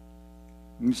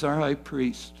 he's our high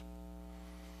priest,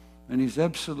 and he's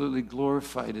absolutely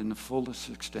glorified in the fullest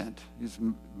extent. He's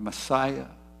Messiah,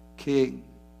 King,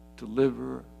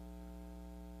 Deliverer,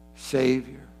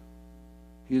 Savior.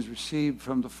 He has received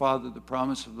from the Father the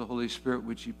promise of the Holy Spirit,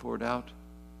 which he poured out.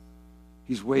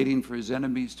 He's waiting for his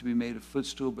enemies to be made a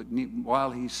footstool, but while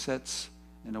he sits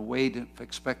in a wait of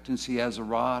expectancy as a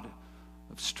rod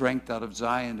of strength out of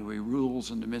Zion, where he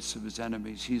rules in the midst of his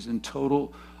enemies, he's in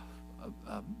total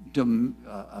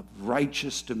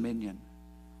righteous dominion.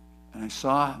 And I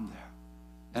saw him there,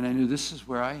 and I knew this is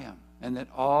where I am, and that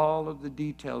all of the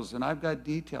details, and I've got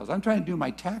details. I'm trying to do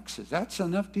my taxes. That's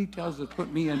enough details to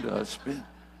put me into a spin.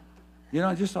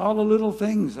 Just all the little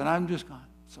things, and I'm just going,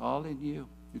 it's all in you.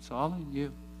 It's all in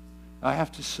you. I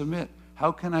have to submit.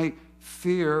 How can I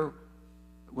fear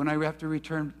when I have to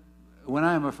return, when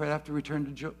I am afraid I have to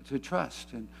return to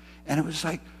trust? And it was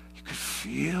like you could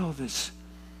feel this.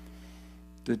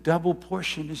 The double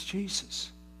portion is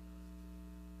Jesus.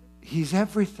 He's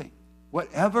everything.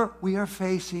 Whatever we are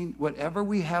facing, whatever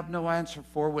we have no answer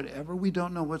for, whatever we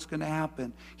don't know what's going to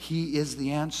happen, he is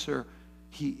the answer.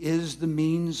 He is the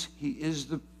means. He is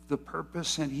the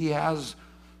purpose, and he has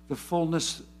the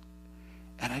fullness.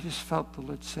 And I just felt the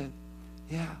Lord said,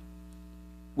 yeah.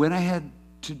 When I had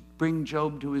to bring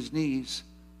Job to his knees,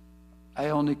 I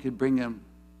only could bring him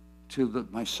to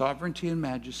my sovereignty and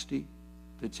majesty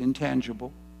that's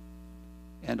intangible,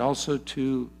 and also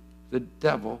to the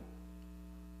devil,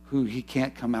 who he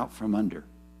can't come out from under.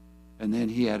 And then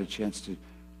he had a chance to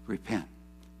repent.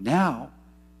 Now,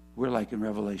 we're like in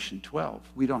Revelation 12.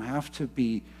 We don't have to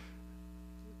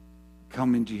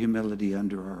come into humility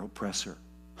under our oppressor.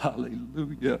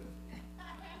 Hallelujah.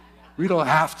 We don't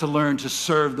have to learn to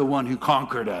serve the one who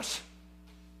conquered us.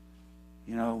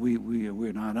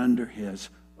 We're not under his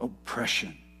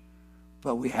oppression,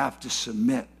 but we have to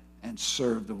submit and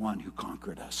serve the one who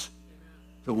conquered us,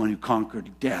 the one who conquered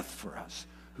death for us,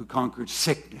 who conquered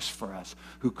sickness for us,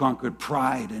 who conquered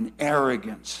pride and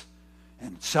arrogance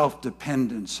and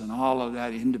self-dependence and all of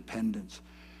that independence.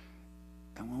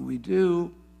 And when we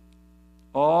do,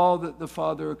 all that the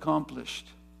Father accomplished.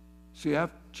 See,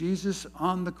 Jesus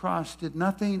on the cross did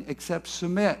nothing except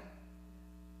submit.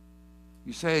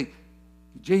 You say,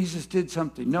 Jesus did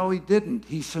something. No, he didn't.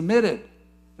 He submitted.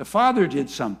 The Father did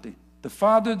something. The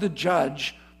Father, the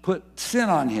judge, put sin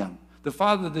on him. The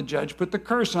Father, the judge, put the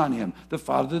curse on him. The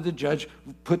Father, the judge,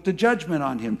 put the judgment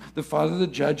on him. The Father, the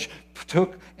judge,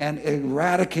 took and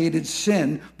eradicated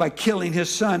sin by killing his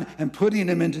Son and putting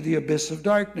him into the abyss of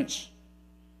darkness.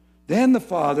 Then the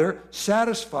Father,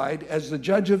 satisfied as the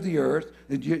judge of the earth,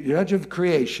 the judge of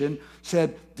creation,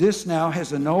 said, this now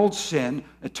has annulled sin,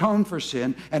 atoned for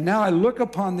sin, and now I look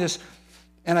upon this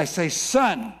and I say,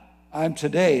 Son, I'm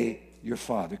today your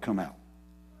Father. Come out.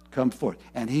 Come forth.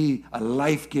 And he, a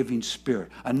life-giving spirit,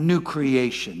 a new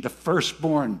creation, the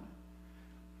firstborn.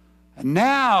 And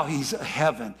now he's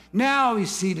heaven. Now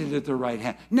he's seated at the right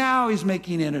hand. Now he's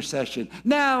making intercession.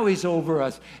 Now he's over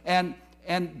us. And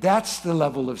that's the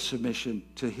level of submission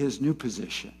to his new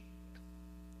position.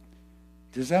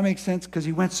 Does that make sense? Because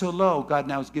he went so low, God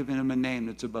now is giving him a name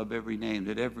that's above every name,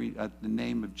 that at the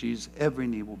name of Jesus, every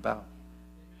knee will bow.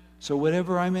 So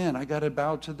whatever I'm in, I got to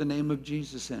bow to the name of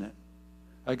Jesus in it.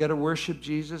 I got to worship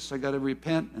Jesus. I got to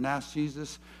repent and ask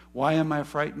Jesus, why am I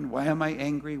frightened? Why am I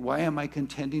angry? Why am I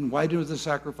contending? Why is the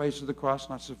sacrifice of the cross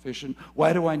not sufficient?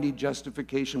 Why do I need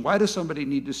justification? Why does somebody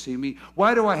need to see me?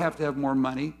 Why do I have to have more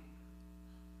money?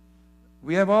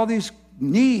 We have all these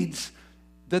needs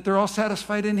that they're all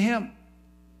satisfied in him.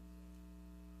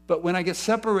 But when I get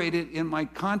separated in my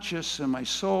conscience and my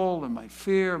soul and my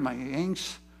fear, my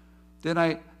angst, then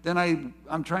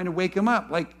I'm trying to wake him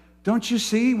up. Like, don't you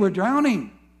see? We're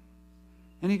drowning.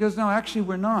 And he goes, no, actually,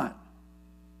 we're not.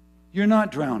 You're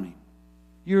not drowning.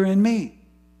 You're in me.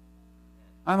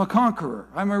 I'm a conqueror.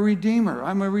 I'm a redeemer.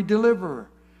 I'm a deliverer.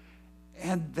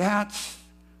 And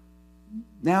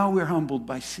now we're humbled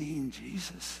by seeing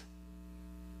Jesus.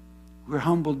 We're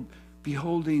humbled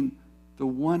beholding the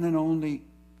one and only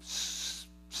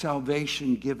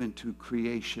salvation given to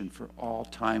creation for all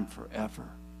time, forever.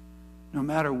 No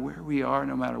matter where we are,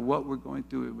 no matter what we're going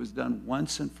through, it was done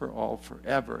once and for all,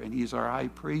 forever. And he's our high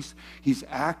priest. He's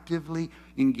actively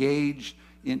engaged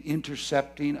in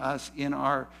intercepting us in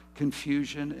our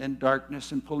confusion and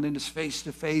darkness and pulling us face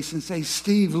to face and say,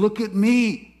 Steve, look at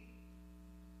me.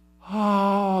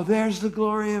 Oh, there's the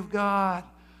glory of God.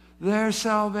 There's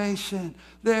salvation.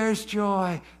 There's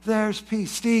joy. There's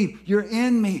peace. Steve, you're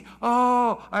in me.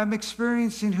 Oh, I'm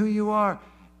experiencing who you are.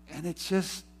 And it's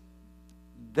just,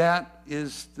 that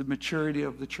is the maturity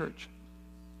of the church.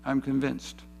 I'm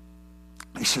convinced.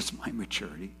 It's just my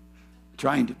maturity.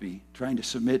 Trying to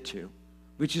submit to.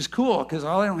 Which is cool, because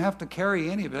I don't have to carry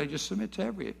any of it. I just submit to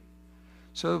every.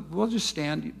 So we'll just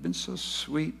stand. You've been so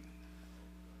sweet.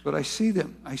 But I see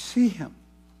them. I see him.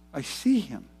 I see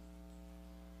him.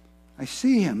 I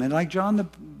see him. And like John the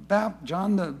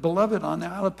beloved on the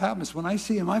Isle of Patmos, when I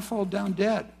see him, I fall down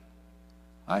dead.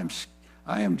 I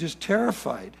am just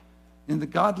terrified in the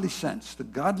godly sense, the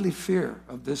godly fear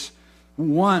of this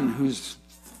one whose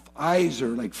eyes are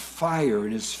like fire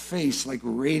and his face like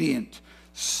radiant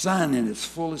sun in its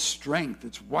fullest strength,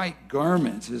 its white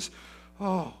garments,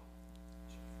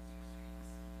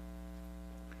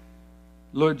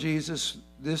 Lord Jesus,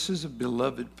 this is a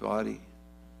beloved body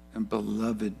and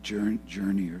beloved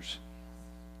journeyers.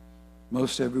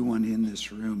 Most everyone in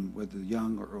this room, whether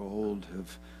young or old,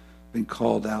 have been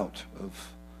called out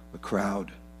of a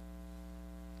crowd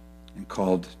and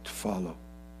called to follow.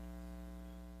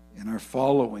 And our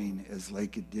following, as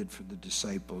like it did for the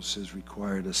disciples, has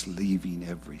required us leaving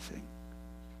everything.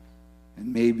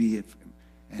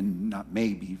 And not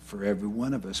maybe, for every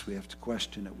one of us, we have to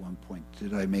question at one point,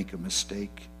 did I make a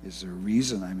mistake? Is there a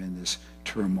reason I'm in this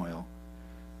turmoil?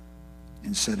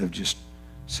 Instead of just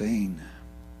saying,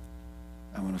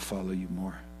 I want to follow you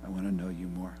more. I want to know you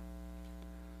more.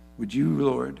 Would you,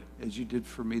 Lord, as you did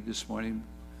for me this morning,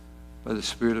 by the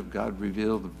Spirit of God,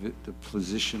 reveal the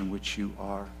position in which you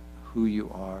are, who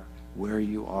you are, where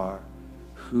you are,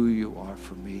 who you are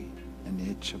for me and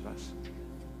each of us.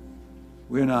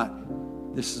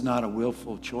 This is not a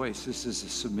willful choice. This is a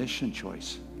submission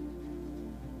choice.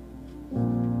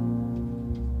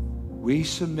 We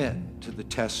submit to the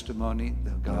testimony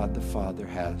that God the Father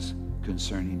has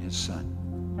concerning his Son.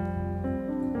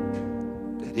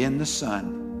 That in the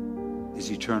Son is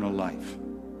eternal life.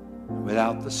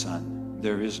 Without the Son,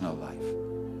 there is no life.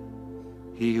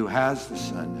 He who has the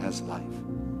Son has life.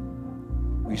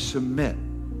 We submit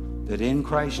that in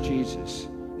Christ Jesus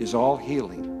is all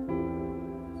healing,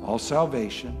 all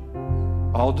salvation,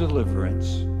 all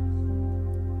deliverance,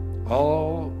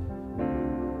 all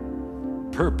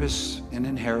purpose and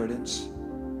inheritance.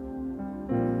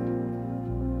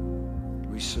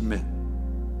 We submit.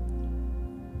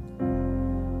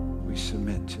 We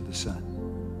submit to the Son.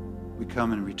 We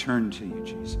come and return to you,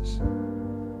 Jesus.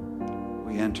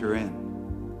 we enter in.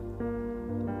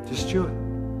 Just do it.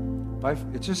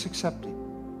 It's just accepting.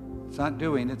 It's not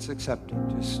doing, it's accepting.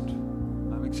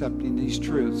 I'm accepting these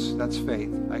truths. That's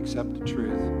faith. I accept the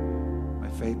truth. My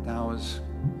faith now is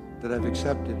that I've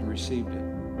accepted and received it.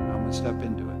 I'm going to step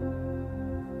into it.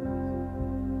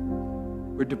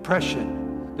 We're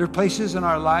depression. There are places in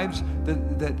our lives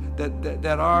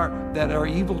that our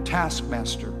evil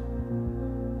taskmaster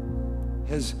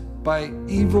has, by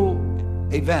evil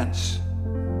events,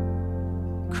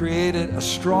 created a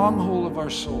stronghold of our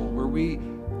soul where we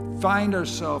find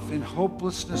ourselves in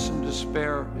hopelessness and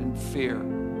despair and fear.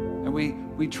 And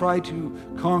we try to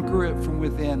conquer it from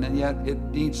within, and yet it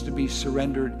needs to be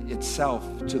surrendered itself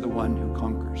to the one who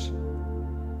conquers.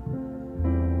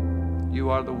 You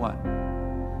are the one.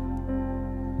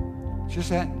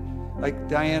 Just like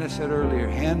Diana said earlier,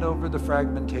 hand over the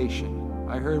fragmentation.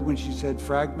 I heard when she said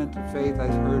fragmented faith, I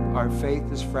heard our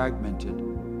faith is fragmented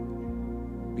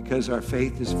because our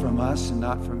faith is from us and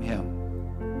not from Him.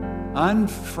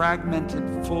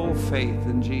 Unfragmented, full faith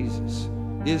in Jesus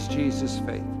is Jesus'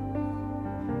 faith.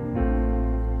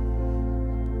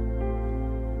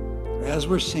 As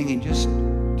we're singing, just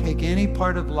take any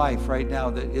part of life right now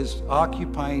that is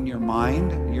occupying your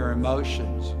mind, your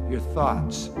emotions, your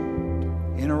thoughts,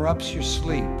 interrupts your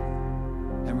sleep,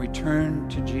 and return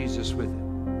to Jesus with it.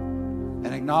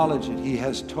 And acknowledge that He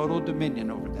has total dominion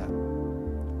over that,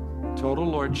 total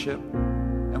lordship,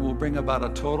 and will bring about a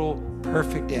total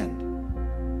perfect end.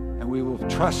 And we will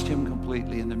trust Him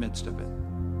completely in the midst of it.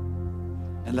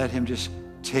 And let Him just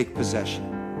take possession.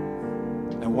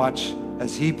 And watch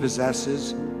as He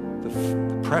possesses,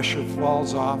 the pressure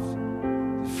falls off,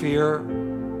 the fear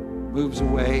moves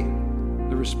away,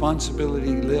 the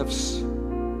responsibility lifts,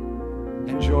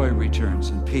 and joy returns,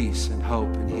 and peace and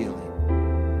hope and healing.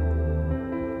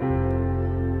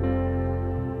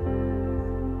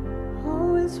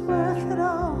 Oh, it's worth it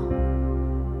all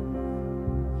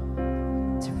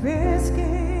to risk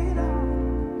it all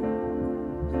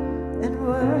and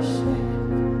worship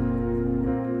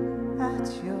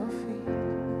at your feet.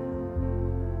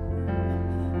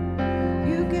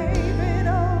 You gave it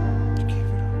all. You gave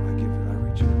it all. I give it. I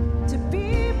return. To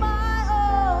be my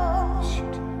all. Yes,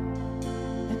 you do.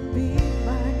 And be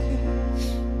my king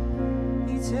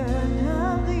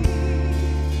eternally.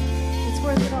 It's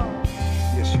worth it all.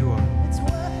 Yes, you are. It's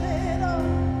worth it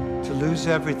all. To lose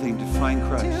everything to find To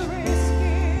Christ. risk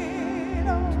it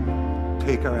all.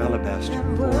 Take our alabaster And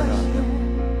and pour it out. worship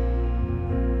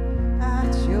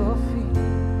at your feet.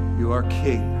 You are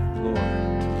King, Lord, You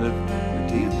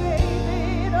redeemed.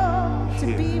 gave it all to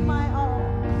Here. be my all,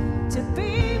 to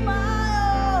be my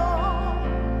all,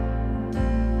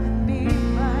 and be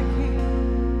my king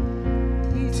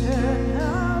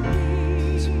eternally.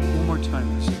 One more time,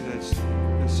 let's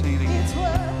sing it again. It's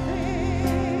worth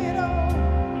it all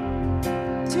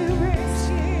to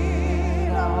risk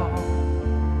it all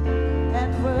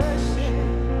and worship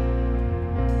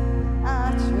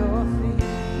at your feet.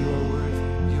 You are worthy.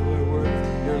 You are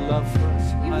worthy. Your love for us,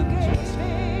 You unjust.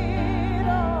 gave it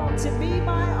all to be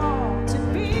my all, to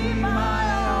be my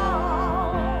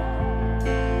all,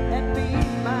 and be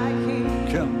my king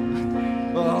Come.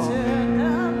 Oh,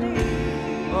 eternally.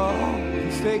 oh,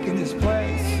 He's taken His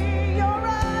place. You're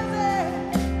rising,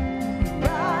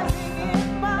 rising in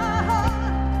my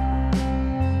heart,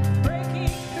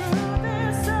 breaking through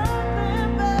this earthen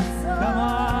vessel. Come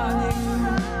on,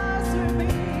 rise through me.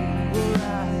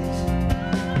 Rise.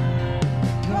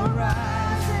 You're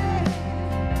rising,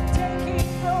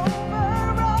 taking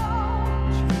over all,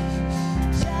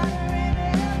 shattering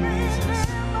every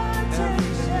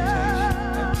limitation.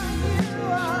 You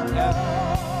are Lord.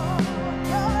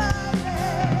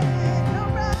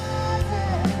 You're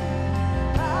rising,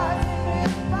 rising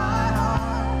in my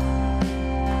heart,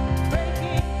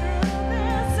 breaking through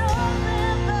this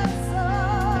earthen vessel.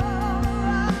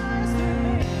 Rise through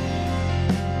me.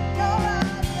 You're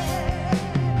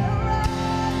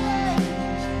rising,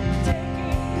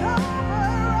 taking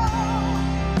over all,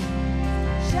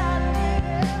 shattering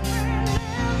every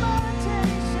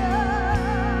limitation.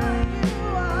 You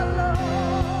are Lord.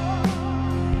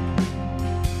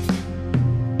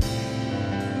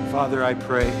 Father, I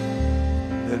pray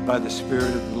that by the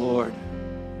Spirit of the Lord,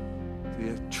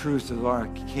 the truth of our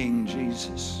King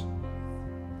Jesus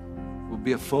will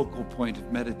be a focal point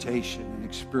of meditation and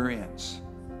experience,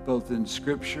 both in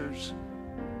scriptures,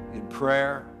 in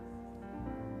prayer,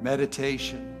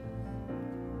 meditation,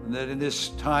 and that in this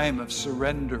time of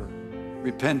surrender,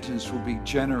 repentance will be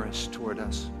generous toward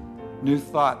us. New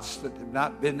thoughts that have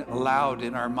not been allowed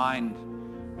in our mind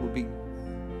will be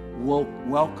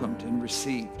welcomed and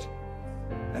received.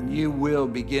 And you will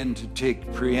begin to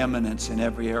take preeminence in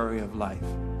every area of life.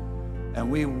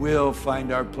 And we will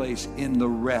find our place in the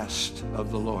rest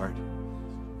of the Lord.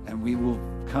 And we will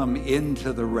come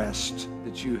into the rest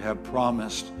that you have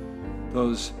promised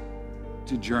those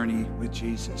to journey with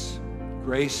Jesus.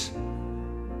 Grace,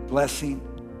 blessing,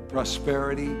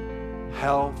 prosperity,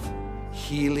 health,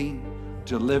 healing,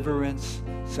 deliverance,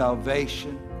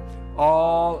 salvation,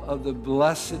 all of the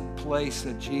blessed place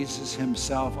that Jesus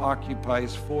himself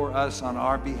occupies for us on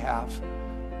our behalf.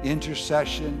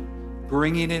 Intercession,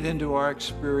 bringing it into our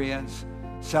experience,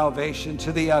 salvation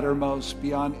to the uttermost,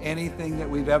 beyond anything that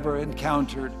we've ever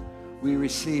encountered. We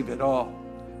receive it all,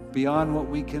 beyond what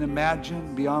we can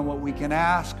imagine, beyond what we can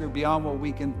ask, or beyond what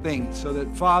we can think, so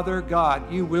that, Father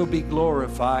God, you will be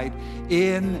glorified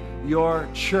in your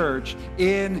church,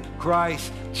 in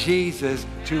Christ Jesus,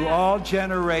 to all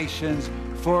generations,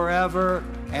 forever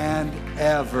and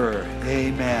ever.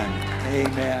 Amen.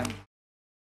 Amen.